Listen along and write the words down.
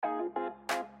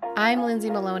I'm Lindsay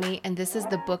Maloney, and this is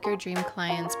the Book Your Dream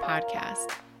Clients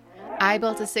podcast. I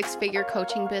built a 6-figure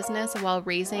coaching business while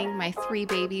raising my 3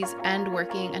 babies and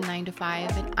working a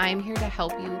 9-to-5, and I'm here to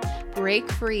help you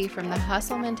break free from the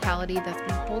hustle mentality that's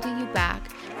been holding you back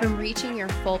from reaching your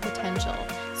full potential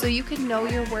so you can know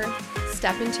your worth,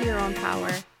 step into your own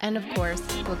power, and of course,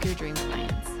 book your dream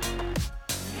clients.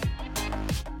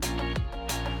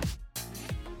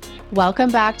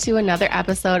 Welcome back to another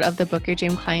episode of the Book Your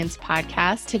Dream Clients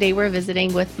podcast. Today we're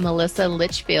visiting with Melissa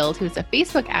Litchfield, who's a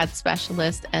Facebook ad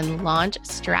specialist and launch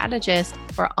strategist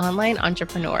for online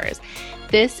entrepreneurs.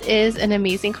 This is an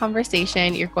amazing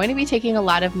conversation. You're going to be taking a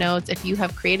lot of notes. If you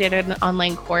have created an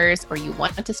online course or you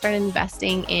want to start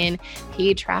investing in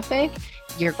paid traffic,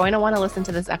 you're going to want to listen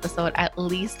to this episode at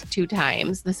least 2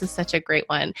 times. This is such a great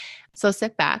one. So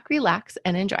sit back, relax,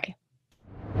 and enjoy.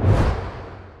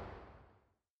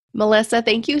 Melissa,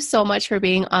 thank you so much for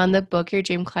being on the Book Your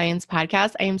Dream Clients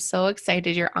podcast. I am so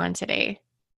excited you're on today.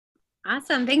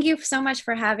 Awesome. Thank you so much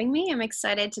for having me. I'm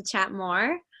excited to chat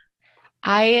more.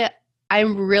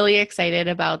 I'm really excited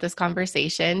about this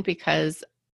conversation because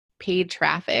paid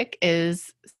traffic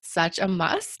is such a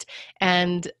must,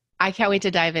 and I can't wait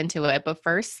to dive into it. But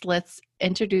first, let's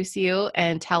introduce you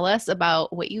and tell us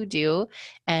about what you do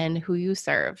and who you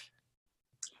serve.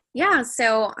 Yeah,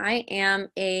 so I am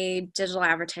a digital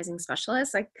advertising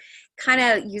specialist. I kind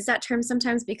of use that term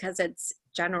sometimes because it's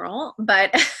general, but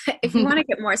if you want to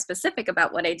get more specific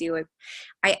about what I do,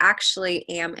 I actually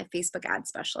am a Facebook ad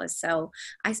specialist. So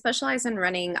I specialize in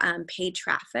running paid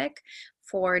traffic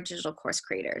for digital course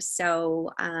creators. So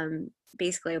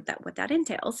basically what that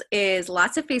entails is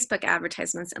lots of Facebook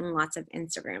advertisements and lots of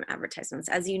Instagram advertisements.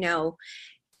 As you know,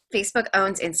 Facebook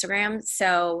owns Instagram.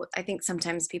 So I think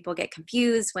sometimes people get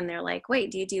confused when they're like, wait,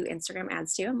 do you do Instagram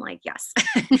ads too? I'm like, yes.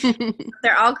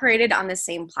 They're all created on the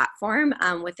same platform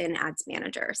within Ads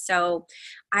Manager. So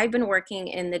I've been working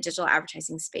in the digital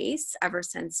advertising space ever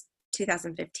since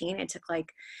 2015. I took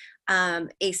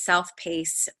a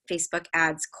self-paced Facebook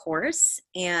ads course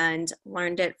and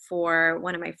learned it for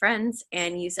one of my friends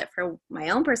and used it for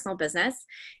my own personal business.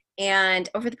 And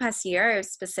over the past year, I've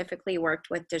specifically worked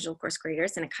with digital course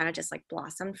creators, and it kind of just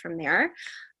blossomed from there.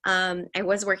 I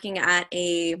was working at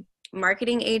a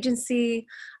marketing agency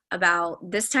about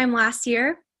this time last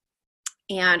year,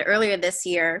 and earlier this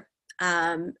year,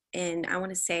 in I want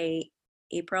to say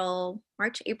April,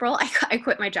 I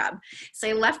quit my job. So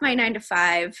I left my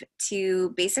 9-to-5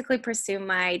 to basically pursue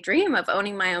my dream of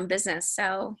owning my own business.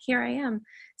 So here I am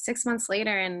 6 months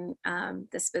later, and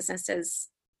this business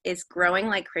is growing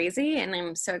like crazy, and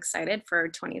I'm so excited for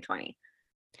 2020.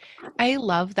 I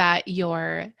love that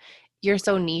you're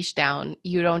so niche down.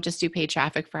 You don't just do paid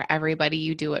traffic for everybody.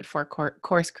 You do it for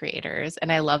course creators.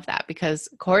 And I love that because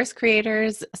course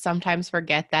creators sometimes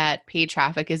forget that paid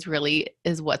traffic is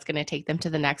what's going to take them to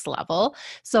the next level.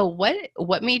 So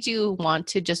what made you want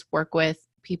to just work with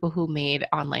people who made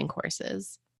online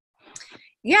courses?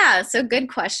 Yeah, so good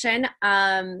question.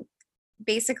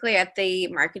 Basically at the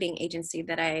marketing agency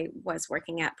that I was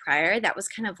working at prior, that was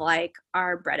kind of like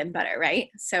our bread and butter, right?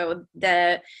 So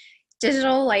the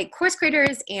digital course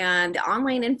creators and the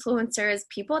online influencers,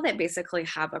 people that basically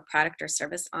have a product or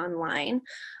service online.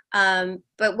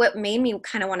 But what made me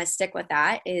kind of want to stick with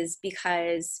that is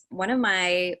because one of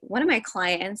my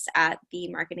clients at the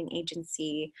marketing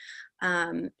agency,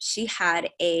 she had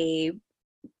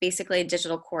basically a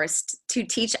digital course to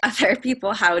teach other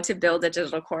people how to build a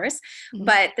digital course. Mm-hmm.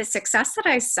 But the success that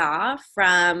I saw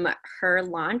from her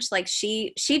launch,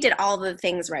 she did all the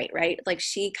things right?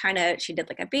 She did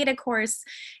a beta course,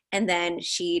 and then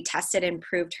she tested and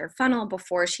improved her funnel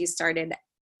before she started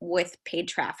with paid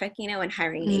traffic, and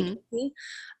hiring an agency.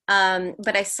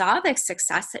 But I saw the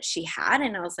success that she had,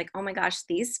 and I was like, oh my gosh,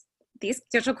 these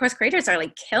digital course creators are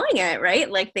killing it, right?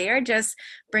 They are just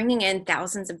bringing in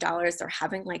thousands of dollars. They're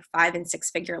having 5 and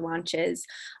 6-figure launches.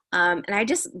 And I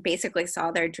just basically saw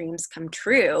their dreams come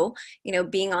true,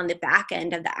 being on the back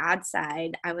end of the ad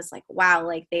side. I was like, wow,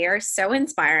 they are so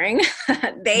inspiring.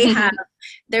 They have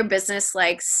their business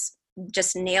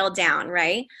just nailed down,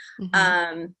 right?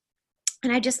 Mm-hmm.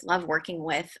 And I just love working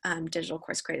with digital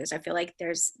course creators. I feel like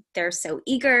they're so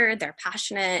eager, they're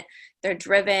passionate, they're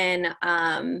driven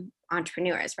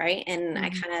entrepreneurs, right? And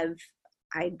mm-hmm.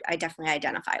 I definitely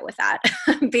identify with that,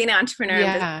 being an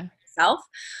entrepreneur myself.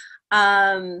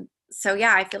 So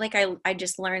yeah, I feel like I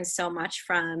just learned so much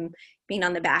from being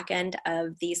on the back end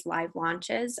of these live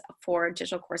launches for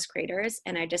digital course creators.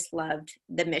 And I just loved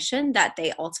the mission that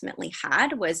they ultimately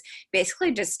had, was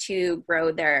basically just to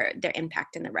grow their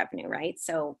impact and the revenue, right?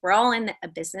 So we're all in a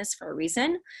business for a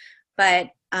reason. but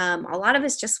a lot of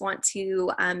us just want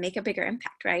to make a bigger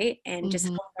impact, right? And just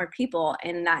Hmm. help more people.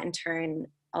 And that in turn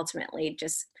ultimately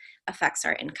just affects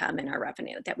our income and our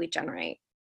revenue that we generate.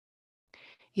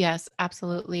 Yes,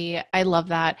 absolutely. I love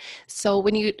that. So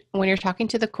when you're talking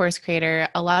to the course creator,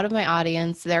 a lot of my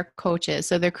audience, they're coaches.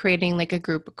 So they're creating like a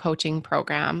group coaching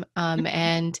program.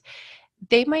 And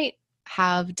they might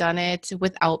have done it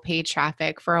without paid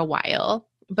traffic for a while.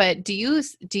 But do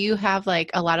you have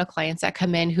like a lot of clients that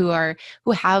come in who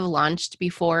have launched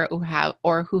before, who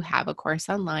have a course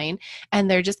online, and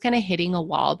they're just kind of hitting a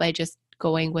wall by just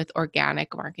going with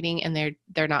organic marketing, and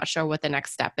they're not sure what the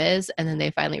next step is, and then they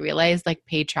finally realize like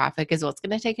paid traffic is what's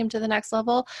going to take them to the next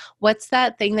level? What's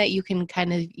that thing that you can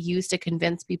kind of use to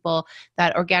convince people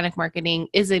that organic marketing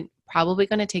isn't probably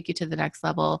going to take you to the next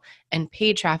level, and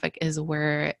paid traffic is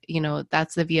where,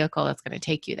 that's the vehicle that's going to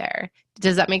take you there?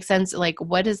 Does that make sense? Like,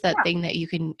 what is that thing that you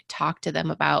can talk to them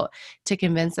about to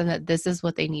convince them that this is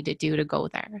what they need to do to go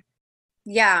there?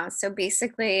 Yeah. So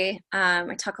basically,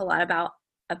 I talk a lot about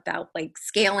like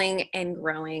scaling and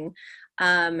growing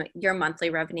your monthly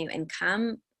revenue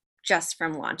income just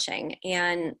from launching.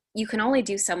 And you can only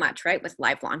do so much, right, with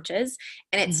live launches.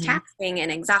 And it's Hmm. taxing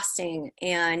and exhausting.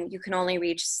 And you can only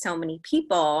reach so many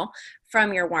people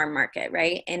from your warm market,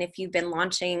 right? And if you've been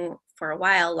launching for a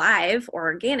while live or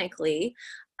organically,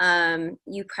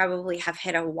 you probably have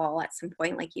hit a wall at some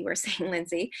point, like you were saying,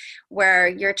 Lindsay, where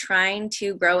you're trying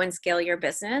to grow and scale your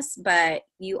business, but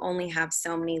you only have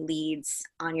so many leads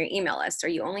on your email list, or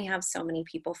you only have so many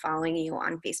people following you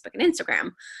on Facebook and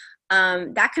Instagram.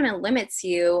 That kind of limits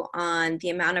you on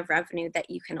the amount of revenue that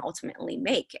you can ultimately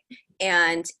make.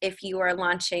 And if you are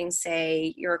launching,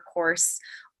 say, your course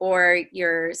or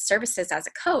your services as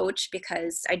a coach,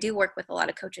 because I do work with a lot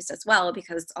of coaches as well,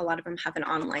 because a lot of them have an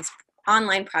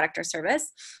online product or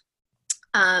service.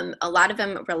 A lot of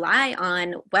them rely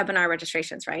on webinar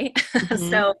registrations, right? Hmm.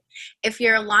 So if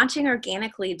you're launching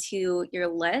organically to your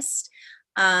list,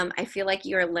 I feel like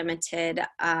you're limited,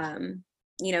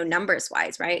 numbers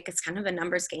wise, right? It's kind of a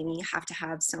numbers game. You have to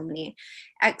have so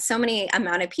many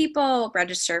amount of people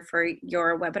register for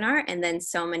your webinar, and then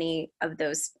so many of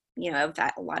those, of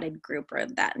that allotted group or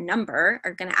that number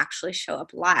are going to actually show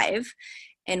up live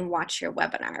and watch your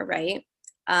webinar, right?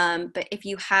 But if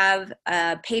you have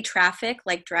paid traffic,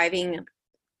 like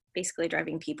basically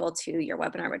driving people to your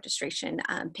webinar registration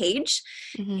page,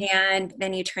 Hmm. and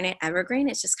then you turn it evergreen,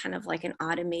 it's just kind of like an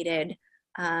automated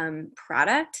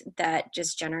product that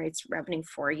just generates revenue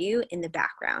for you in the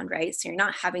background, right? So you're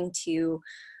not having to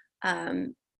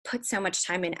um, put so much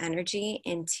time and energy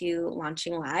into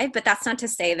launching live. But that's not to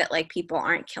say that like people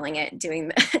aren't killing it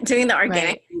doing doing the organic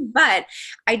Right. thing. But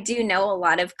I do know a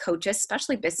lot of coaches,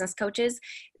 especially business coaches,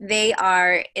 they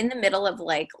are in the middle of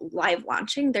like live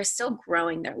launching, they're still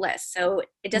growing their list. So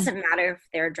it doesn't matter if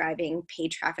they're driving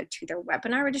paid traffic to their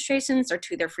webinar registrations or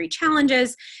to their free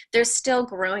challenges, they're still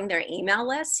growing their email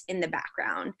list in the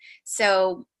background.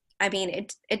 So I mean,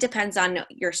 it depends on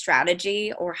your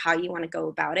strategy or how you want to go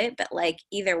about it. But like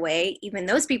either way, even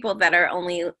those people that are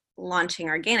only launching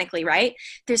organically, right?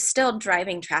 They're still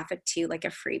driving traffic to like a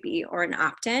freebie or an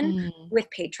opt-in Mm. with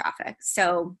paid traffic.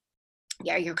 So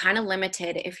yeah, you're kind of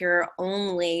limited if you're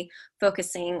only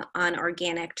focusing on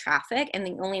organic traffic. And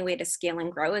the only way to scale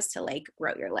and grow is to like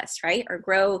grow your list, right? Or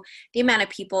grow the amount of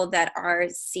people that are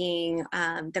seeing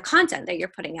the content that you're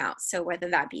putting out. So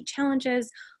whether that be challenges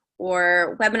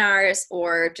or webinars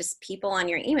or just people on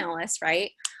your email list,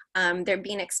 right? They're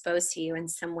being exposed to you in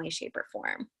some way, shape, or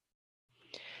form.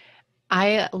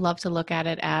 I love to look at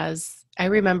it as, I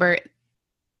remember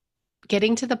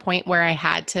getting to the point where I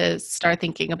had to start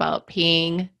thinking about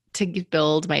paying to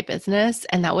build my business.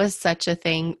 And that was such a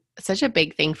thing, such a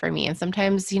big thing for me. And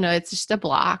sometimes, it's just a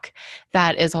block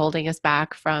that is holding us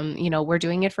back from, we're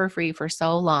doing it for free for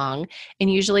so long. And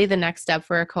usually the next step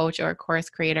for a coach or a course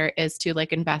creator is to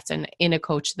like invest in a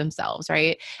coach themselves,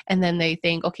 right? And then they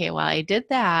think, okay, well, I did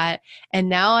that. And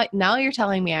now you're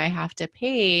telling me I have to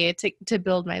pay to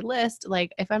build my list.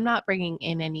 Like, if I'm not bringing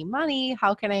in any money,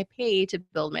 how can I pay to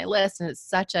build my list? And it's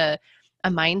such a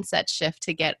mindset shift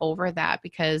to get over that,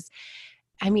 because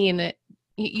I mean,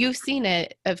 you've seen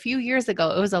it a few years ago.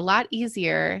 It was a lot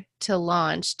easier to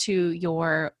launch to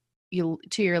your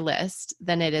list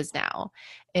than it is now.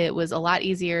 It was a lot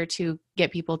easier to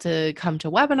get people to come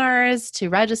to webinars, to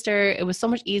register. It was so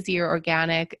much easier,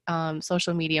 organic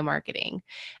social media marketing.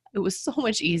 It was so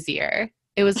much easier.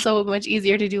 It was so much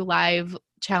easier to do live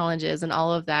challenges and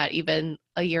all of that even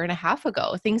a year and a half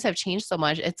ago. Things have changed so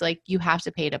much. It's like you have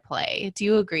to pay to play. Do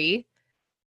you agree?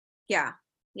 Yeah,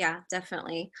 yeah,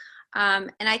 definitely.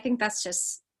 And I think that's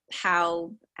just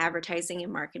how advertising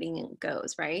and marketing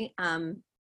goes, right?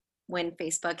 When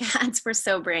Facebook ads were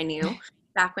so brand new,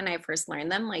 back when I first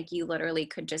learned them, like you literally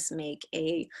could just make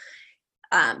a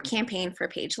campaign for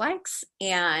page likes,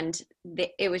 and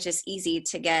it was just easy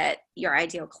to get your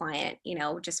ideal client,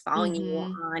 just following you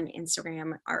Mm-hmm. on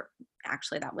Instagram. Or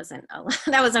actually that wasn't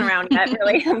that wasn't around yet,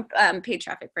 really. Paid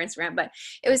traffic for Instagram, but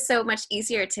it was so much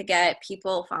easier to get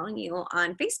people following you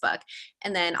on Facebook,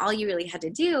 and then all you really had to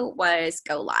do was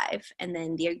go live, and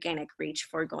then the organic reach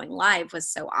for going live was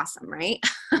so awesome, right?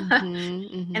 Mm-hmm.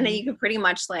 And then Mm-hmm. you could pretty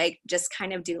much like just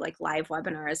kind of do like live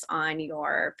webinars on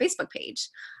your Facebook page.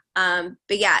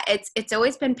 But yeah, it's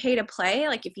always been pay to play.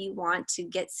 Like if you want to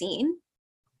get seen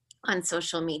on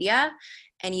social media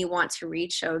and you want to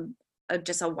reach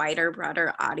just a wider,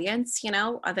 broader audience,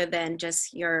 other than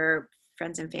just your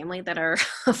friends and family that are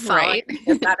following Right. you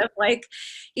just out of like,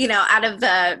 out of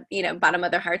the, bottom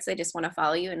of their hearts, they just want to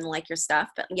follow you and like your stuff.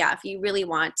 But yeah, if you really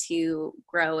want to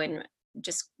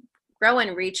just grow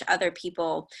and reach other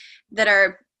people that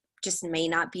are just may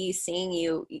not be seeing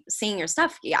your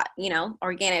stuff yet,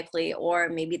 organically, or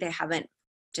maybe they haven't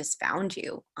just found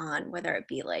you on, whether it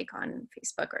be like on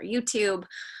Facebook or YouTube.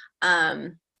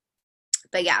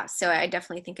 But yeah, so I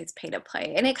definitely think it's pay to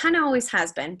play, and it kind of always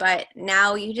has been, but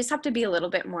now you just have to be a little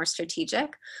bit more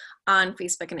strategic on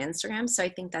Facebook and Instagram. So I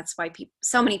think that's why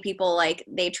so many people, like,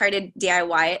 they try to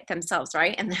DIY it themselves,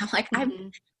 right? And they're like, I've Mm-hmm.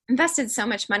 invested so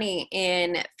much money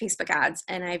in Facebook ads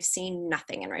and I've seen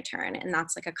nothing in return. And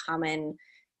that's like a common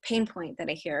pain point that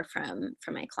I hear from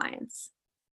my clients.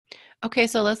 Okay,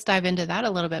 so let's dive into that a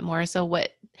little bit more. So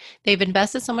what they've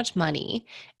invested so much money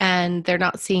and they're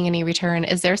not seeing any return.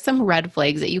 Is there some red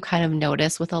flags that you kind of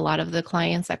notice with a lot of the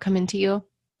clients that come into you?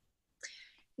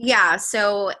 Yeah,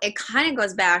 so it kind of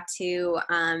goes back to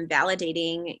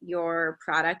validating your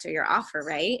product or your offer,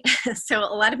 right? So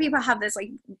a lot of people have this like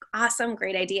awesome,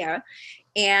 great idea,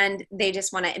 and they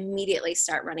just want to immediately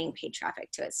start running paid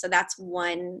traffic to it. So that's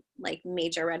one like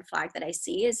major red flag that I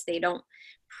see, is they don't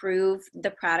prove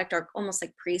the product or almost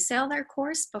like pre-sale their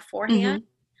course beforehand. Mm-hmm.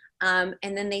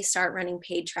 And then they start running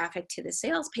paid traffic to the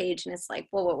sales page. And it's like,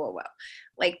 whoa, whoa, whoa, whoa.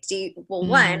 Like,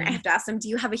 one, I Mm-hmm. have to ask them, do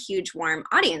you have a huge warm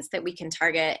audience that we can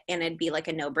target? And it'd be like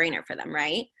a no brainer for them,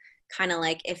 right? Kind of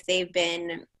like if they've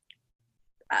been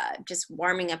just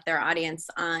warming up their audience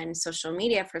on social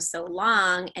media for so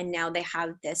long, and now they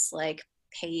have this like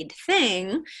paid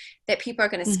thing that people are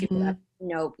going to scoop it Mm-hmm. up.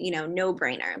 No, no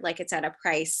brainer. Like it's at a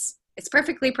price, it's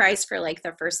perfectly priced for like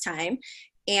the first time,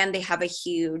 and they have a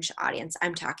huge audience.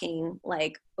 I'm talking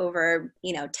like over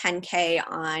 10K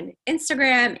on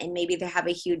Instagram, and maybe they have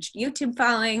a huge YouTube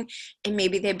following, and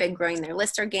maybe they've been growing their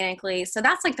list organically. So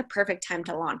that's like the perfect time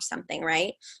to launch something,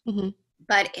 right? Mm-hmm.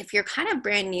 But if you're kind of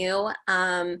brand new,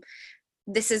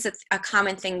 this is a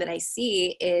common thing that I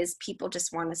see, is people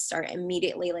just want to start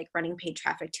immediately like running paid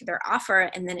traffic to their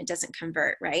offer, and then it doesn't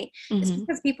convert, right? It's Mm-hmm.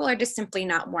 because people are just simply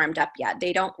not warmed up yet.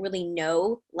 They don't really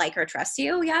know, like, or trust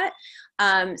you yet.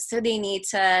 So they need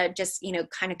to just,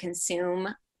 kind of consume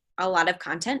a lot of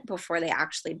content before they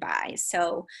actually buy.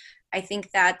 So I think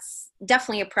that's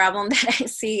definitely a problem that I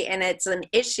see, and it's an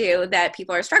issue that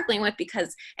people are struggling with,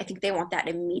 because I think they want that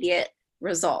immediate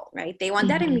result, right? They want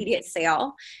that Mm-hmm. immediate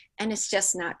sale, and it's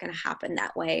just not going to happen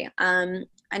that way.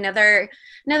 Another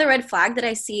red flag that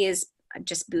I see is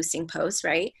just boosting posts,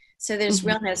 right? So there's Mm-hmm.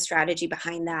 real no strategy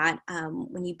behind that.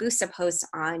 When you boost a post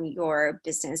on your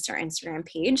business or Instagram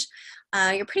page,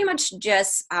 you're pretty much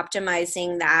just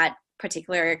optimizing that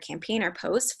particular campaign or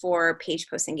post for page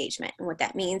post engagement. And what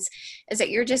that means is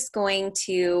that you're just going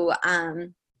to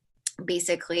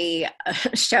basically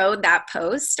show that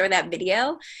post or that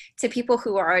video to people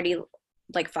who are already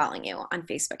like following you on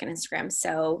Facebook and Instagram.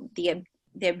 So the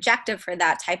objective for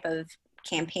that type of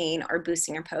campaign or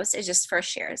boosting your post is just for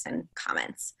shares and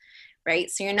comments, right?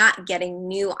 So you're not getting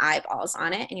new eyeballs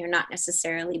on it, and you're not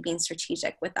necessarily being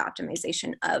strategic with the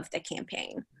optimization of the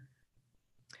campaign.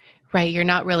 Right. You're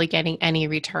not really getting any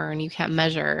return. You can't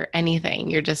measure anything.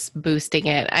 You're just boosting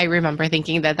it. I remember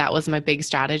thinking that that was my big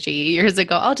strategy years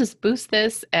ago. I'll just boost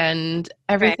this and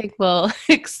Right. everything will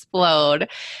explode.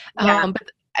 Yeah.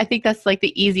 But I think that's like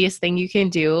the easiest thing you can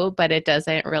do, but it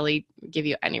doesn't really give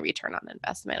you any return on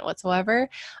investment whatsoever.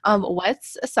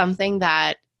 What's something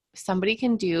that somebody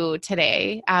can do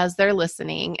today as they're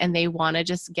listening and they want to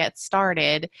just get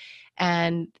started,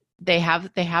 and they have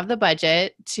the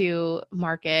budget to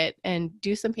market and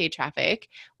do some paid traffic?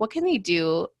 What can they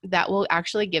do that will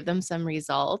actually give them some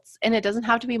results? And it doesn't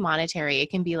have to be monetary.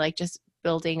 It can be like just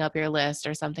building up your list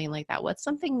or something like that. What's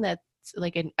something that's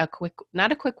like a quick,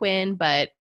 not a quick win,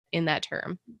 but in that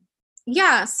term?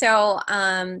 Yeah, so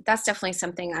that's definitely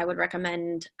something I would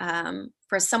recommend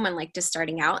for someone like just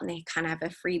starting out and they kind of have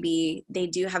a freebie. They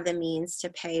do have the means to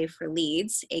pay for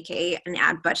leads, aka an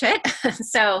ad budget.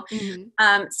 So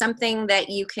Mm-hmm. something that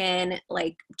you can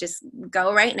like just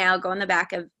go right now, go on the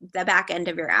back end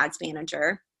of your ads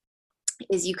manager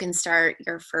is you can start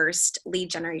your first lead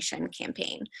generation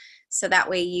campaign. So that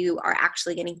way you are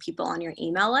actually getting people on your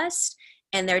email list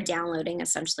and they're downloading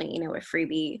essentially, a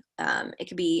freebie. It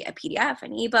could be a PDF,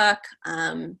 an ebook.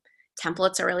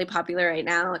 Templates are really popular right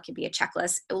now. It could be a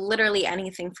checklist, literally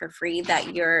anything for free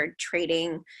that you're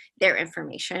trading their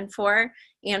information for,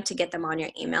 to get them on your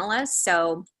email list.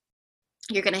 So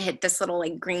you're going to hit this little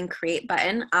like green create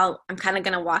button. I'm kind of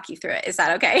going to walk you through it. Is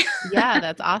that okay? Yeah,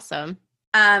 that's awesome.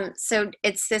 So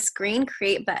it's this green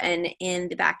create button in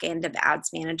the back end of Ads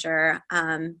Manager.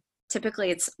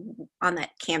 Typically it's on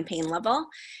that campaign level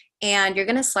and you're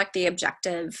going to select the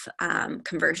objective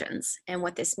conversions. And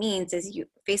what this means is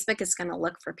Facebook is going to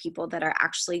look for people that are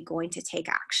actually going to take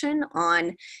action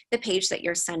on the page that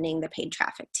you're sending the paid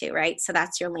traffic to, right? So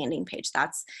that's your landing page.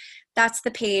 That's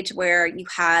the page where you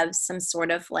have some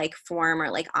sort of like form or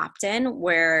like opt-in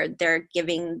where they're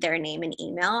giving their name and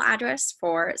email address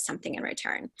for something in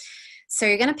return. So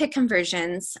you're going to pick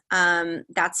conversions.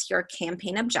 That's your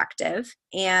campaign objective.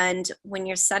 And when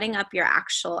you're setting up your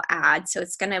actual ad, so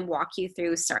it's going to walk you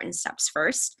through certain steps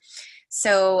first.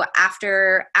 So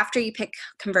after you pick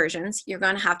conversions, you're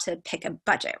going to have to pick a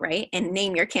budget, right? And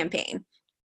name your campaign.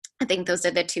 I think those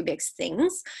are the two big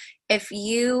things. If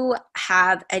you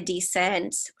have a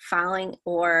decent following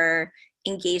or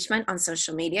engagement on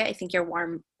social media, I think your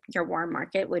warm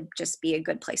market would just be a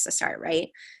good place to start, right?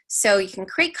 So you can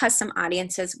create custom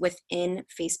audiences within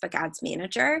Facebook Ads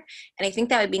Manager. And I think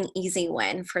that would be an easy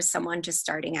win for someone just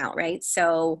starting out, right?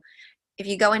 So if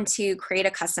you go into create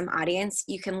a custom audience,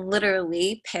 you can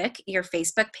literally pick your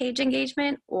Facebook page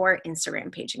engagement or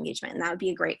Instagram page engagement. And that would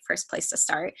be a great first place to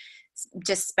start.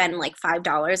 Just spend like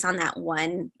 $5 on that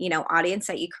one, audience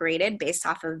that you created based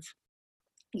off of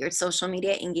your social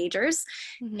media engagers.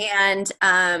 Mm-hmm.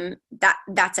 And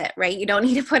that's it, right? You don't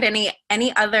need to put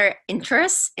any other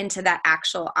interests into that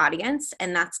actual audience.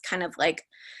 And that's kind of like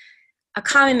a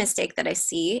common mistake that I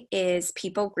see is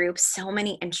people group so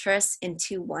many interests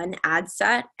into one ad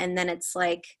set, and then it's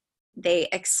like they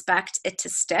expect it to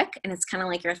stick, and it's kind of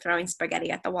like you're throwing spaghetti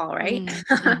at the wall, right?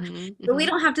 Mm-hmm. But we Mm-hmm.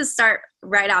 don't have to start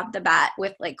right out the bat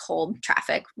with like cold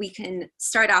traffic. We can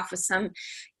start off with some,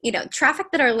 traffic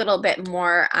that are a little bit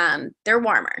more, they're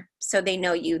warmer. So they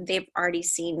know you, they've already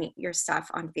seen your stuff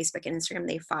on Facebook and Instagram,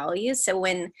 they follow you. So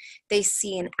when they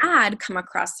see an ad come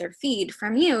across their feed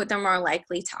from you, they're more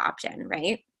likely to opt in,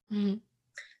 right? Mm-hmm.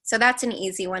 So that's an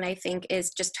easy one, I think, is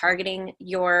just targeting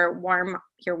your warm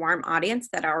audience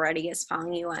that already is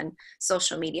following you on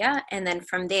social media. And then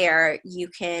from there, you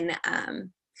can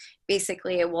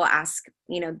basically, it will ask,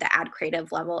 the ad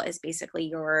creative level is basically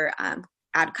your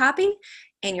ad copy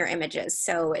and your images.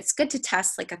 So it's good to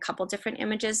test like a couple different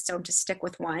images. Don't just stick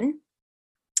with one.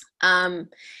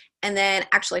 And then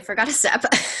actually I forgot a step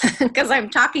because I'm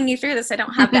talking you through this. I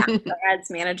don't have the ads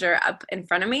manager up in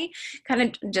front of me, kind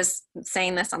of just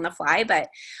saying this on the fly. But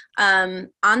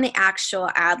on the actual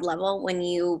ad level, when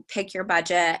you pick your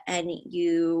budget and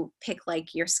you pick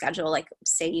like your schedule, like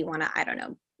say you want to, I don't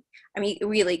know, I mean, it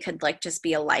really could like just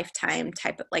be a lifetime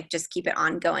type of like just keep it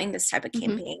ongoing, this type of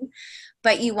campaign. Mm-hmm.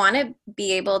 But you want to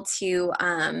be able to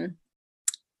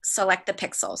select the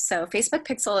pixel. So Facebook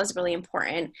pixel is really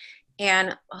important.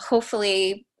 And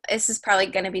hopefully, this is probably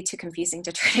going to be too confusing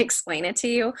to try to explain it to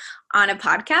you on a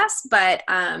podcast, but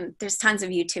there's tons of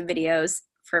YouTube videos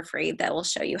for free that will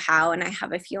show you how, and I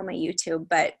have a few on my YouTube,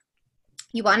 but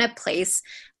you want to place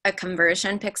a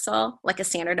conversion pixel, like a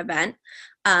standard event,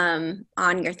 on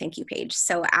your thank you page.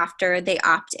 So after they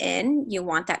opt in, you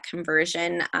want that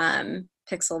conversion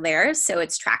pixel there. So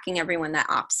it's tracking everyone that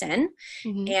opts in.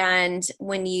 Mm-hmm. And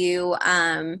when you,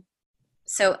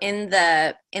 so in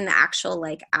the actual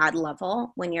like ad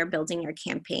level, when you're building your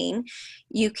campaign,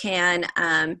 you can,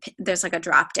 there's like a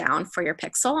drop down for your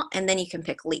pixel, and then you can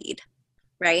pick lead.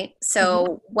 Right? So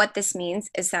mm-hmm. What this means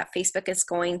is that Facebook is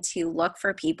going to look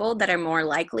for people that are more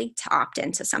likely to opt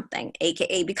into something,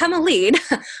 AKA become a lead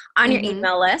on mm-hmm. your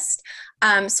email list.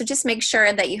 So just make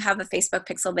sure that you have a Facebook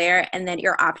pixel there, and then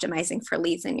you're optimizing for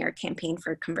leads in your campaign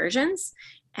for conversions,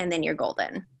 and then you're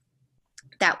golden.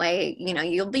 That way,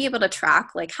 you'll be able to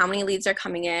track like how many leads are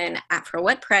coming in at for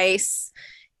what price,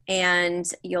 and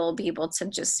you'll be able to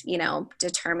just,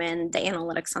 determine the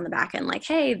analytics on the back end, like,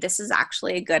 hey, this is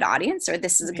actually a good audience, or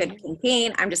this is a good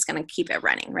campaign. I'm just going to keep it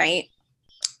running, right?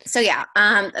 So yeah,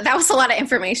 that was a lot of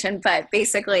information, but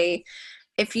basically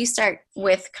if you start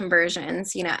with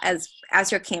conversions,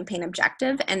 as your campaign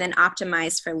objective, and then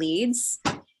optimize for leads,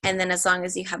 and then as long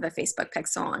as you have a Facebook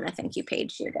pixel on a thank you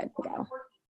page, you're good to go.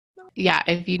 Yeah,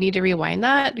 if you need to rewind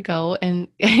that, go and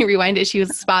rewind it. She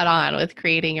was spot on with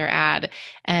creating your ad.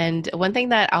 And one thing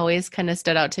that always kind of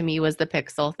stood out to me was the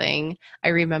pixel thing. I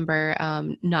remember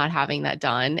not having that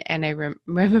done. And I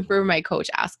remember my coach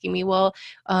asking me, well,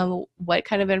 what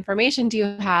kind of information do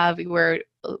you have? We were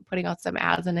putting out some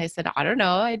ads. And I said, I don't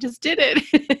know. I just did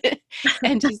it.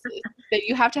 And just that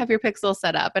you have to have your pixel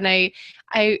set up. And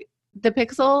I the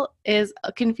pixel is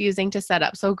confusing to set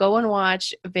up. So go and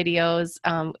watch videos.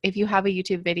 If you have a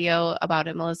YouTube video about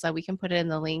it, Melissa, we can put it in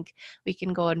the link. We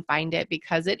can go and find it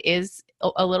because it is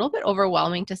a little bit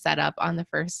overwhelming to set up on the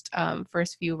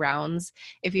first few rounds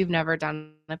if you've never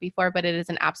done it before, but it is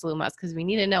an absolute must because we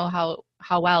need to know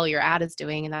how well your ad is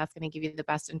doing, and that's going to give you the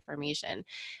best information.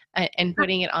 And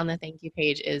putting it on the thank you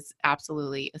page is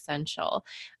absolutely essential.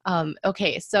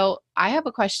 Okay, so I have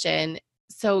a question.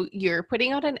 So you're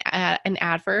putting out an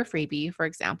ad for a freebie, for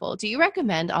example. Do you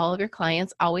recommend all of your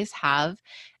clients always have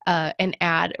an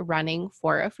ad running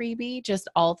for a freebie just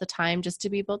all the time just to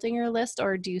be building your list?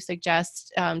 Or do you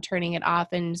suggest turning it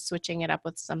off and switching it up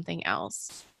with something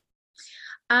else?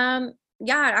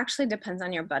 Yeah, it actually depends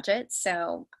on your budget.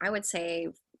 So I would say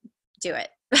do it.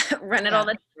 Run it all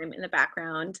the time in the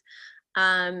background.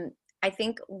 I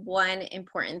think one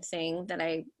important thing that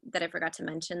I forgot to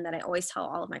mention that I always tell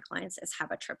all of my clients is have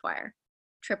a tripwire.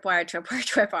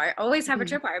 Tripwire. Always have a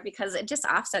tripwire because it just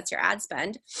offsets your ad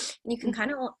spend. And you can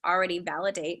kind of already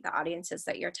validate the audiences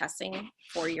that you're testing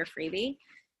for your freebie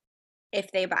if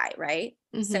they buy, right?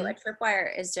 So a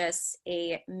tripwire is just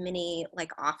a mini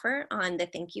offer on the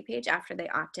thank you page after they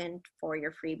opt in for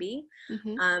your freebie.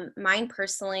 Mine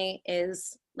personally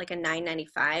is like a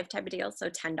 $9.95 type of deal, so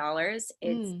 $10.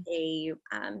 It's a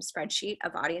spreadsheet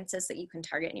of audiences that you can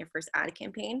target in your first ad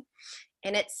campaign,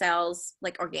 and it sells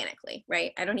organically,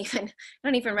 right? I don't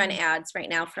even run ads right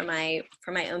now for my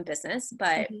own business,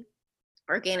 but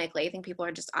organically, I think people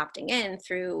are just opting in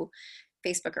through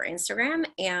Facebook or Instagram,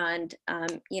 and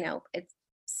it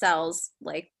sells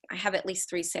I have at least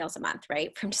 3 sales a month,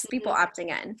 right, from just people opting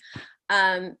in.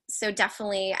 So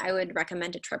definitely I would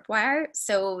recommend a tripwire.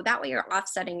 So that way you're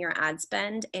offsetting your ad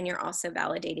spend and you're also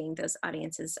validating those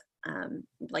audiences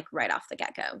right off the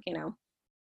get-go.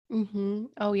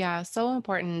 Oh yeah, so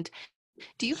important.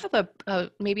 Do you have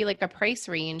a maybe like a price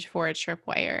range for a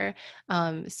tripwire,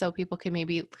 so people can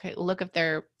maybe look at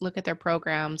their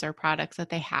programs or products that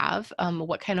they have?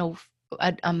 What kind of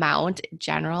amount in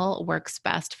general works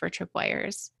best for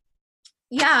tripwires?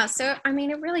 Yeah, so I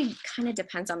mean, it really kind of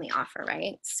depends on the offer,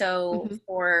 right? So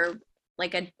for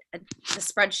the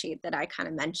spreadsheet that I kind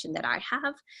of mentioned that I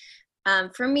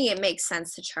have, for me, it makes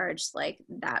sense to charge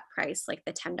that price,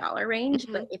 the $10 range.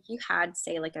 But if you had,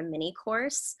 say, a mini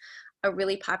course, a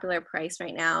really popular price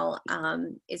right now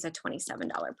is a $27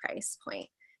 price point.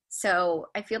 So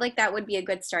I feel like that would be a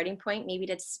good starting point. Maybe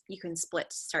you can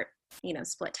split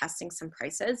testing some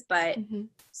prices, but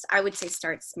I would say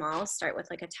start small, start with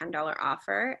a $10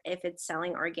 offer. If it's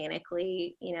selling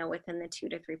organically, within the 2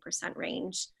 to 3%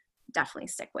 range, definitely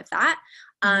stick with that.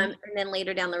 And then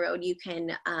later down the road, you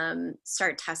can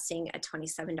start testing a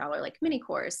 $27 mini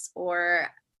course or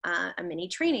a mini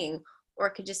training, or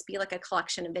it could just be a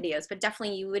collection of videos. But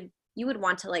definitely you would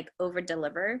want to over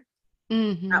deliver.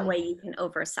 That way you can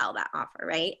oversell that offer,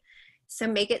 right? So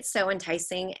make it so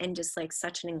enticing and just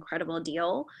such an incredible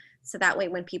deal. So that way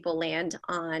when people land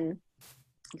on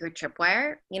your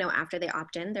tripwire, after they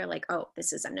opt in, they're like, oh,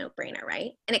 this is a no-brainer,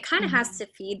 right? And it kind of has to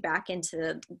feed back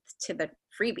into the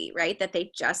freebie, right? That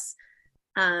they just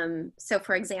so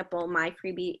for example, my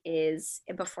freebie is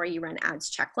before you run ads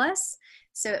checklist.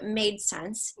 So it made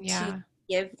sense to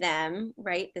give them,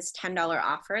 right, this $10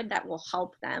 offer that will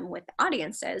help them with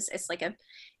audiences.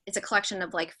 It's a collection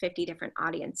of 50 different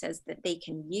audiences that they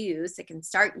can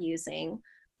start using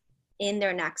in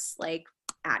their next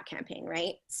ad campaign,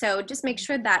 right? So just make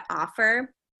sure that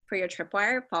offer for your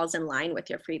tripwire falls in line with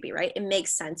your freebie, right? It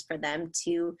makes sense for them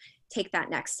to take that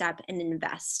next step and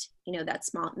invest,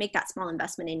 make that small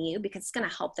investment in you, because it's going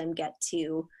to help them get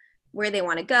to where they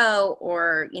want to go,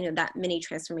 or that mini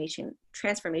transformation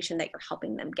that you're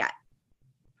helping them get.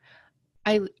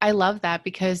 I love that,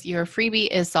 because your freebie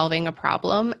is solving a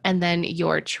problem, and then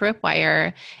your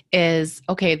tripwire is,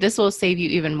 okay, this will save you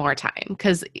even more time,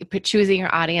 because choosing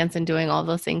your audience and doing all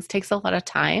those things takes a lot of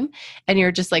time, and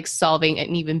you're just solving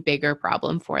an even bigger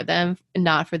problem for them,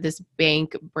 not for this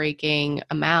bank breaking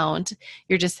amount.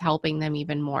 You're just helping them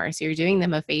even more. So you're doing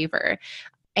them a favor.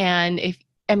 And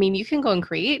I mean, you can go and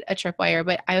create a tripwire,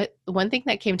 but one thing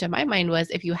that came to my mind was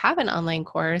if you have an online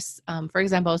course, for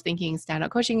example, I was thinking Stand Out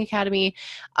Coaching Academy,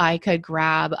 I could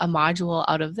grab a module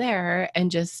out of there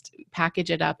and just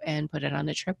package it up and put it on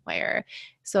the tripwire.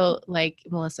 So like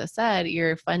Melissa said,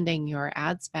 you're funding your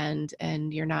ad spend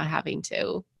and you're not having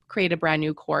to create a brand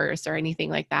new course or anything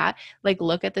like that. Like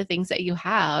look at the things that you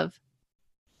have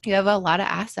a lot of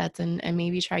assets and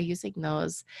maybe try using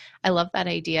those. I love that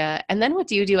idea. And then what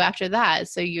do you do after that?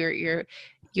 So you're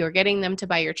getting them to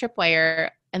buy your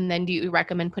tripwire, and then do you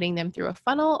recommend putting them through a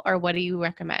funnel, or what do you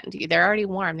recommend? They're already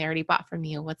warm, they already bought from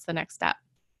you. What's the next step?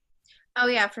 Oh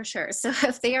yeah, for sure. So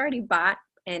if they already bought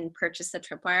and purchased the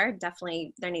tripwire,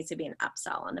 definitely there needs to be an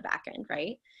upsell on the back end,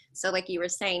 right? So like you were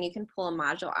saying, you can pull a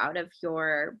module out of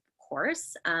your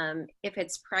course. If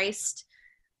it's priced,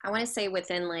 I want to say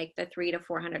within like the $300 to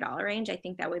 $400 range, I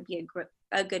think that would be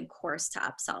a good course to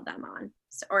upsell them on,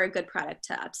 so, or a good product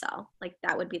to upsell. Like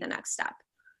that would be the next step,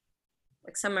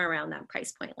 like somewhere around that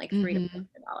price point, like $300 to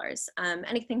 $400.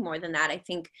 Anything more than that, I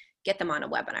think get them on a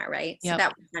webinar, right? So Yep.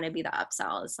 that would kind of be the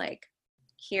upsell. Is like,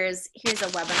 here's a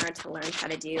webinar to learn how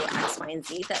to do X, Y, and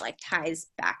Z that like ties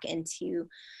back into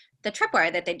the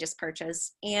tripwire that they just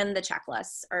purchased and the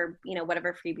checklists, or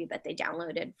whatever freebie that they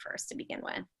downloaded first to begin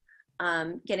with.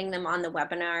 Getting them on the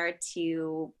webinar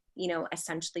to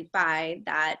essentially buy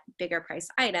that bigger price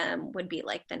item would be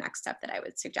like the next step that I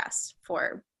would suggest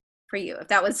for you, if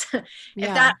that was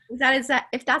Yeah.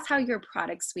 if that's how your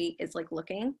product suite is like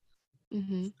looking.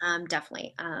 Mm-hmm.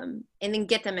 Definitely. And then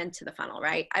get them into the funnel,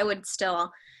 right? I would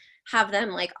still have them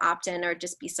like opt in or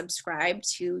just be subscribed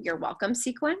to your welcome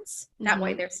sequence. That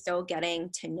way Mm-hmm. they're still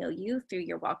getting to know you through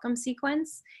your welcome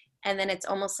sequence. And then it's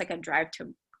almost like a drive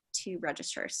to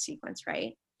register sequence,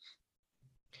 right?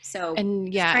 So And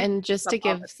just yeah, trying to and keep just up to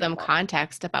all give the some people.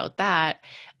 context about that,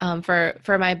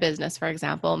 for my business, for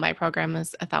example, my program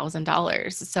is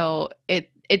 $1,000. So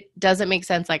it doesn't make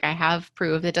sense. Like I have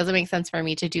proved, it doesn't make sense for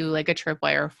me to do like a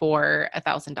tripwire for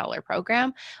 $1,000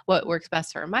 program. What works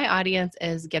best for my audience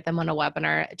is get them on a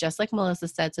webinar, just like Melissa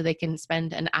said, so they can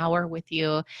spend an hour with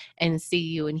you and see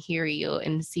you and hear you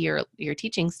and see your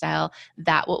teaching style.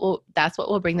 That's what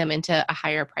will bring them into a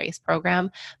higher price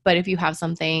program. But if you have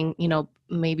something,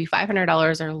 maybe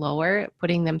 $500 or lower,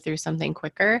 putting them through something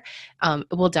quicker,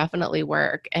 it will definitely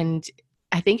work. And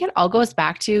I think it all goes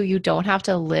back to you don't have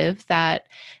to live that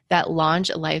launch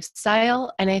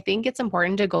lifestyle. And I think it's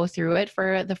important to go through it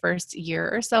for the first year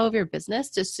or so of your business,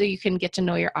 just so you can get to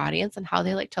know your audience and how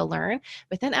they like to learn.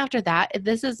 But then after that,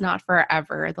 this is not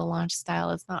forever. The launch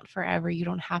style is not forever. You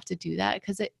don't have to do that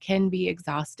because it can be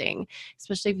exhausting,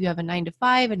 especially if you have a 9 to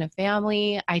 5 and a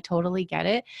family. I totally get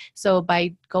it. So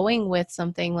by going with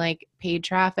something like paid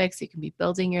traffic, so you can be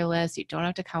building your list, you don't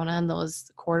have to count on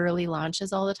those quarterly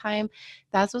launches all the time.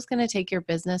 That's what's going to take your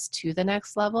business to the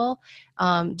next level.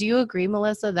 Do you agree,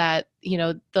 Melissa, that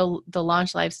the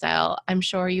launch lifestyle? I'm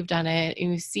sure you've done it.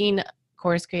 You've seen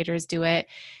course creators do it.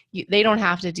 They don't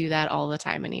have to do that all the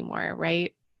time anymore,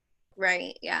 right?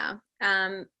 Right. Yeah.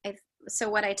 So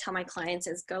what I tell my clients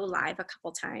is go live a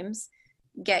couple times,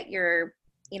 get your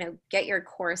get your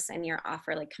course and your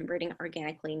offer like converting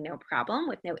organically, no problem,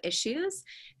 with no issues.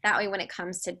 That way when it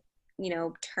comes to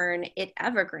turn it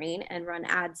evergreen and run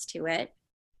ads to it,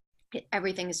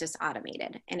 everything is just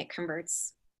automated and it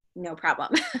converts no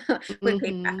problem with paid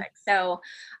Mm-hmm. traffic. So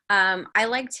I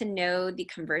like to know the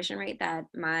conversion rate that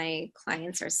my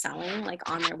clients are selling like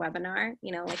on their webinar.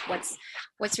 Like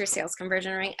what's your sales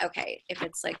conversion rate? Okay, if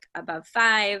it's like above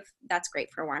 5, that's great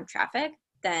for warm traffic.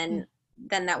 Then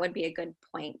that would be a good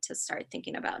point to start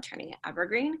thinking about turning it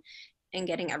evergreen and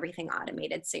getting everything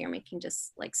automated, so you're making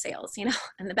just like sales in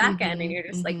the back end, and Mm-hmm. you're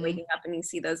just like Mm-hmm. waking up and you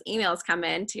see those emails come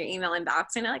in to your email inbox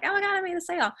and you're like, oh my god, I made a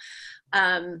sale.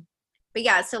 But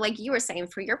yeah, so like you were saying,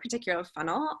 for your particular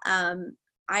funnel,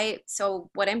 so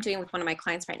what I'm doing with one of my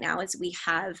clients right now is we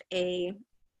have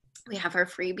her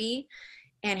freebie,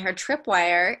 and her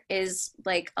tripwire is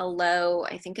like a low,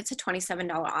 I think it's a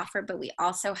 $27 offer, but we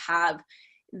also have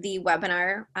the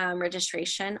webinar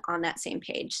registration on that same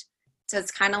page. So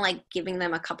it's kind of like giving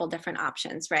them a couple different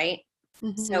options, right?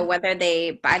 So Mm-hmm. whether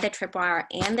they buy the tripwire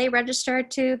and they register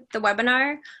to the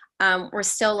webinar, we're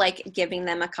still like giving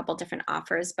them a couple different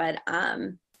offers, but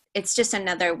it's just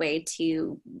another way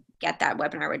to get that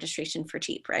webinar registration for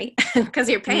cheap, right? Because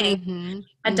you're paying Mm-hmm.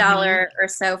 a Mm-hmm. dollar or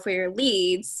so for your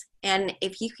leads. And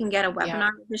if you can get a Yeah. webinar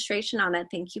registration on that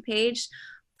thank you page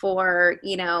for,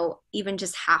 even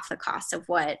just half the cost of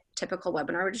what typical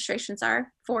webinar registrations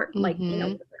are for, like, Mm-hmm.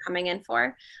 what they're coming in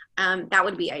for, that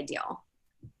would be ideal.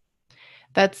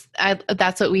 That's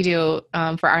what we do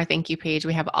for our thank you page.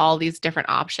 We have all these different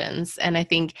options, and I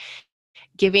think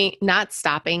not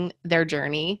stopping their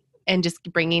journey and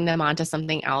just bringing them onto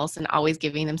something else and always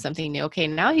giving them something new. Okay,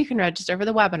 now you can register for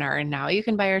the webinar, and now you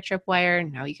can buy our tripwire,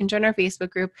 and now you can join our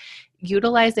Facebook group.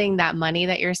 Utilizing that money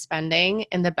that you're spending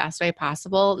in the best way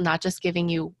possible, not just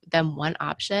giving them one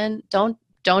option.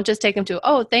 Don't just take them to,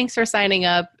 oh, thanks for signing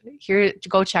up. Here,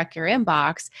 go check your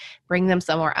inbox. Bring them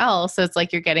somewhere else. So it's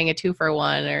like you're getting a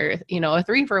 2-for-1 or, a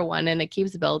 3-for-1, and it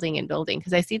keeps building and building.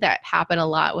 Because I see that happen a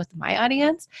lot with my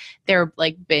audience. They're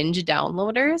like binge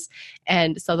downloaders.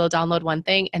 And so they'll download one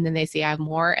thing and then they say, I have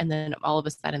more. And then all of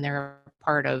a sudden they're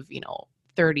part of,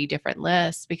 30 different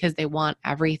lists because they want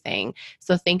everything.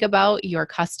 So think about your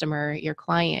customer, your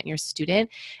client, your student,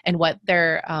 and what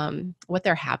their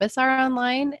habits are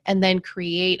online, and then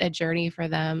create a journey for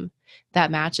them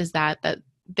that matches that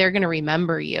they're going to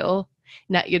remember you.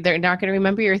 They're not going to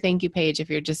remember your thank you page if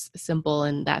you're just simple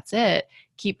and that's it.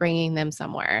 Keep bringing them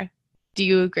somewhere. Do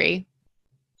you agree?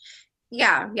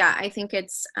 Yeah, I think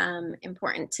it's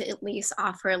important to at least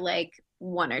offer like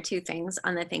one or two things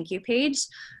on the thank you page.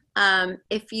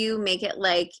 If you make it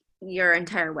like your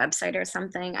entire website or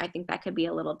something, I think that could be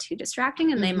a little too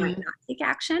distracting and they might not take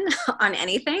action on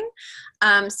anything.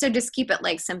 So just keep it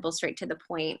like simple, straight to the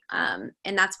point.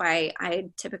 And that's why I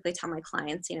typically tell my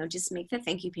clients, just make the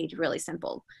thank you page really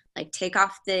simple. Like take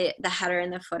off the header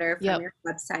and the footer from your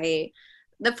website.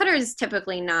 The footer is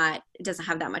typically it doesn't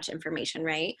have that much information,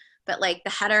 right? But like the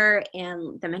header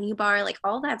and the menu bar, like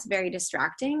all that's very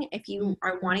distracting. If you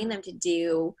are wanting them to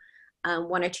do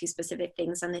one or two specific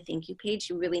things on the thank you page,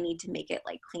 you really need to make it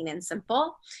like clean and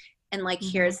simple. And like,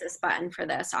 here's this button for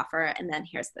this offer, and then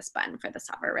here's this button for this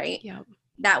offer, right? Yeah.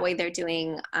 That way they're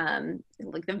doing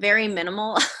like the very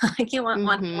minimal. Like you want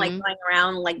like going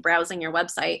around like browsing your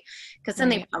website, because then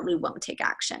they probably won't take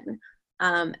action.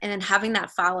 And then having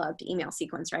that follow-up email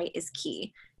sequence, right, is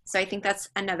key. So I think that's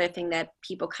another thing that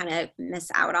people kind of miss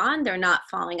out on. They're not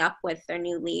following up with their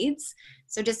new leads.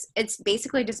 So it's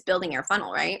basically just building your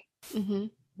funnel, right?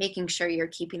 Making sure you're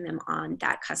keeping them on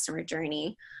that customer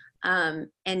journey, and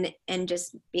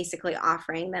just basically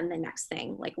offering them the next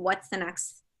thing. Like, what's the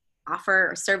next offer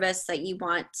or service that you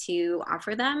want to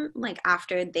offer them, like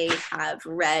after they have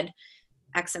read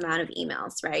X amount of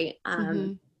emails, right?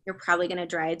 You're probably going to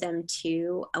drive them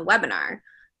to a webinar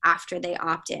after they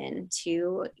opt in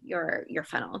to your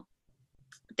funnel.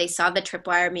 They saw the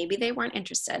tripwire, maybe they weren't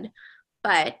interested,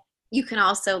 but you can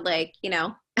also like,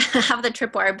 have the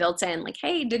tripwire built in, like,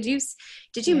 hey, did you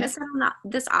miss out on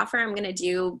this offer? I'm going to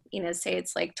do, say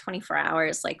it's like 24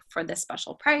 hours, like for this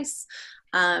special price.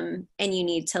 And you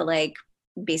need to like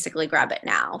basically grab it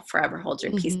now, forever hold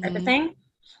your peace type of thing.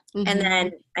 And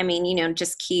then, I mean,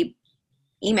 just keep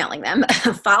emailing them,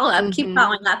 follow up, keep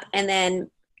following up. And then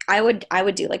I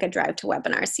would do like a drive to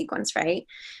webinar sequence, right?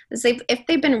 So if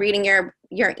they've been reading your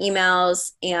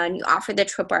emails and you offered the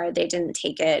tripwire, they didn't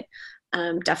take it,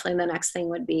 definitely the next thing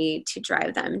would be to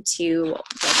drive them to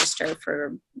register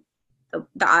for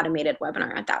the automated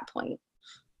webinar at that point.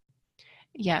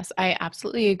 Yes, I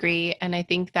absolutely agree. And I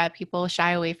think that people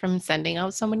shy away from sending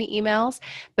out so many emails.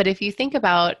 But if you think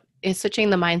about is switching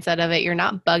the mindset of it, you're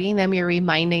not bugging them, you're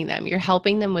reminding them, you're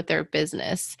helping them with their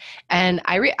business. And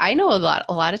I know a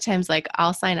lot of times, like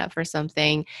I'll sign up for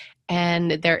something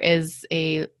and there is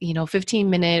a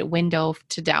 15-minute window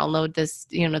to download this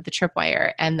the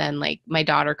tripwire, and then like my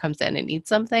daughter comes in and needs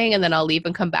something, and then I'll leave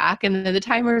and come back, and then the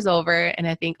timer's over and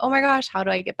I think, oh my gosh, how do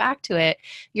I get back to it?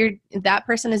 That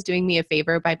person is doing me a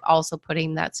favor by also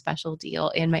putting that special deal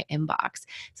in my inbox.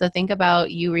 So think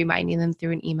about you reminding them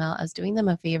through an email as doing them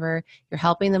a favor. You're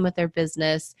helping them with their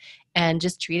business, and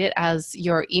just treat it as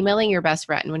you're emailing your best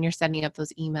friend when you're sending up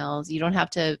those emails. You don't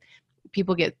have to.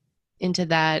 People get into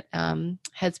that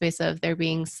headspace of they're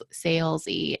being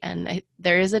salesy, and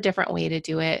there is a different way to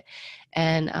do it.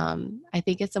 And I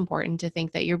think it's important to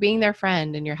think that you're being their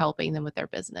friend and you're helping them with their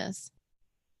business.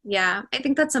 Yeah, I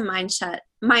think that's a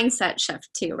mindset shift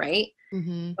too, right?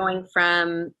 Going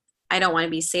from I don't want to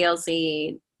be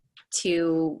salesy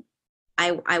to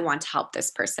I want to help this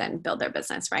person build their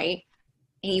business, right?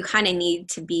 And you kind of need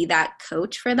to be that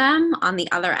coach for them on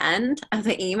the other end of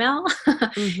the email,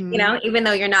 even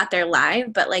though you're not there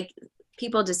live, but like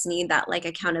people just need that like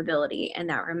accountability and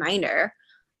that reminder.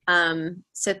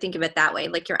 So think of it that way.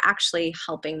 Like you're actually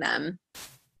helping them.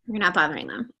 You're not bothering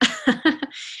them.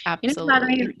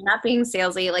 Absolutely. You're not being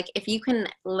salesy. Like if you can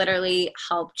literally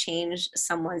help change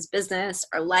someone's business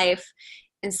or life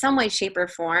in some way, shape, or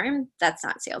form, that's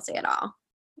not salesy at all.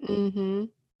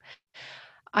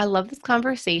 I love this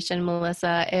conversation,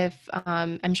 Melissa. If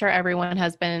I'm sure everyone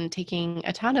has been taking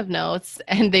a ton of notes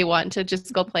and they want to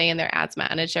just go play in their ads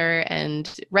manager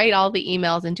and write all the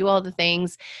emails and do all the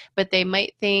things, but they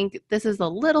might think this is a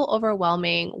little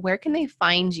overwhelming. Where can they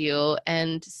find you?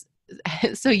 And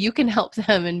so you can help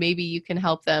them, and maybe you can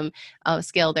help them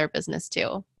scale their business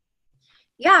too.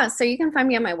 Yeah, so you can find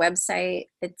me on my website.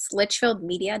 It's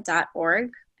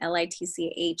litchfieldmedia.org,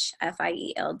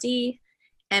 LITCHFIELD.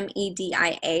 And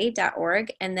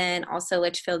then also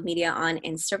Litchfield Media on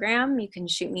Instagram. You can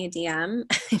shoot me a DM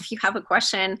if you have a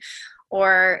question,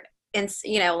 or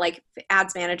like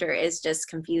ads manager is just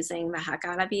confusing the heck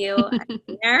out of you. I've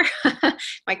been there.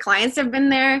 My clients have been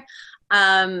there.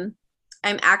 I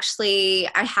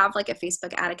have like a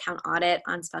Facebook ad account audit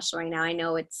on special right now. I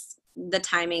know it's the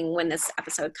timing when this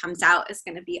episode comes out is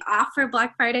going to be off for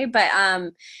Black Friday, but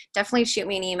definitely shoot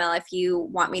me an email if you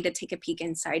want me to take a peek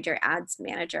inside your ads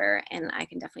manager, and I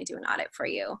can definitely do an audit for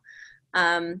you.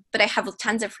 But I have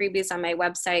tons of freebies on my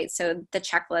website, so the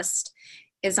checklist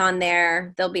is on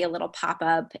there. There'll be a little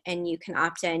pop-up and you can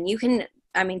opt in.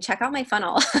 Check out my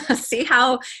funnel, see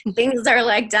how things are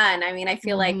like done. I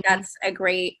feel like that's a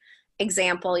great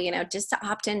example, just to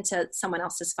opt into someone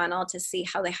else's funnel to see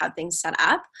how they have things set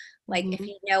up. Like if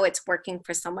you know it's working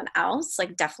for someone else,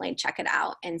 like definitely check it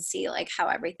out and see like how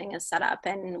everything is set up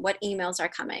and what emails are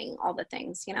coming, all the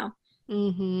things.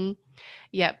 Mm-hmm.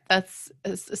 Yep, that's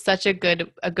such a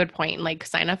good point. Like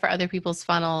sign up for other people's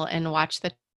funnel and watch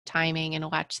the timing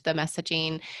and watch the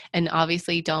messaging, and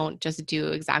obviously don't just do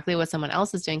exactly what someone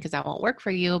else is doing because that won't work for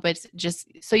you, but just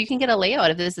so you can get a layout.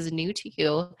 If this is new to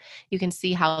you, you can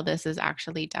see how this is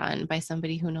actually done by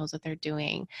somebody who knows what they're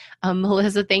doing.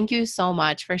 Melissa, thank you so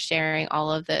much for sharing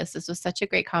all of this. This was such a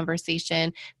great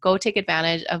conversation. Go take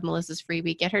advantage of Melissa's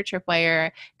freebie, get her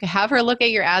tripwire, have her look at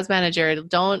your ads manager.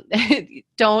 Don't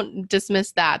don't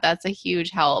dismiss that. That's a huge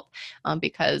help,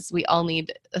 because we all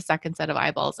need a second set of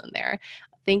eyeballs in there.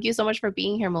 Thank you so much for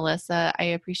being here, Melissa. I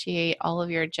appreciate all of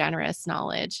your generous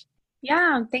knowledge.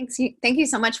 Yeah, thanks. Thank you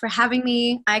so much for having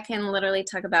me. I can literally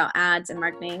talk about ads and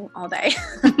marketing all day.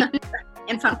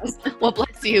 And funnels. Well,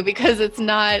 bless you, because it's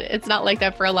not like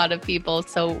that for a lot of people.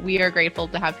 So we are grateful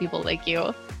to have people like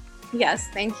you. Yes,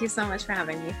 thank you so much for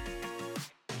having me.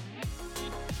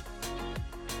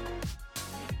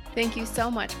 Thank you so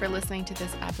much for listening to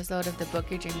this episode of the Book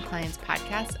Your Dream Clients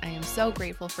podcast. I am so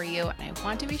grateful for you, and I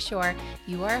want to be sure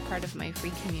you are a part of my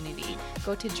free community.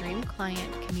 Go to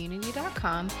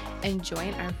dreamclientcommunity.com and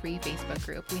join our free Facebook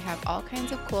group. We have all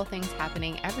kinds of cool things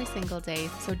happening every single day,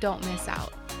 so don't miss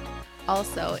out.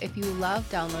 Also, if you love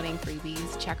downloading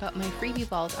freebies, check out my freebie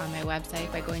vault on my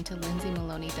website by going to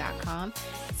lindsaymaloney.com,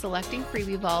 selecting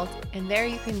freebie vault, and there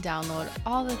you can download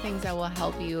all the things that will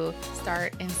help you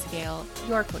start and scale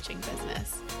your coaching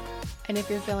business. And if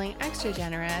you're feeling extra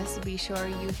generous, be sure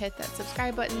you hit that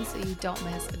subscribe button so you don't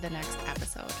miss the next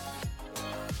episode.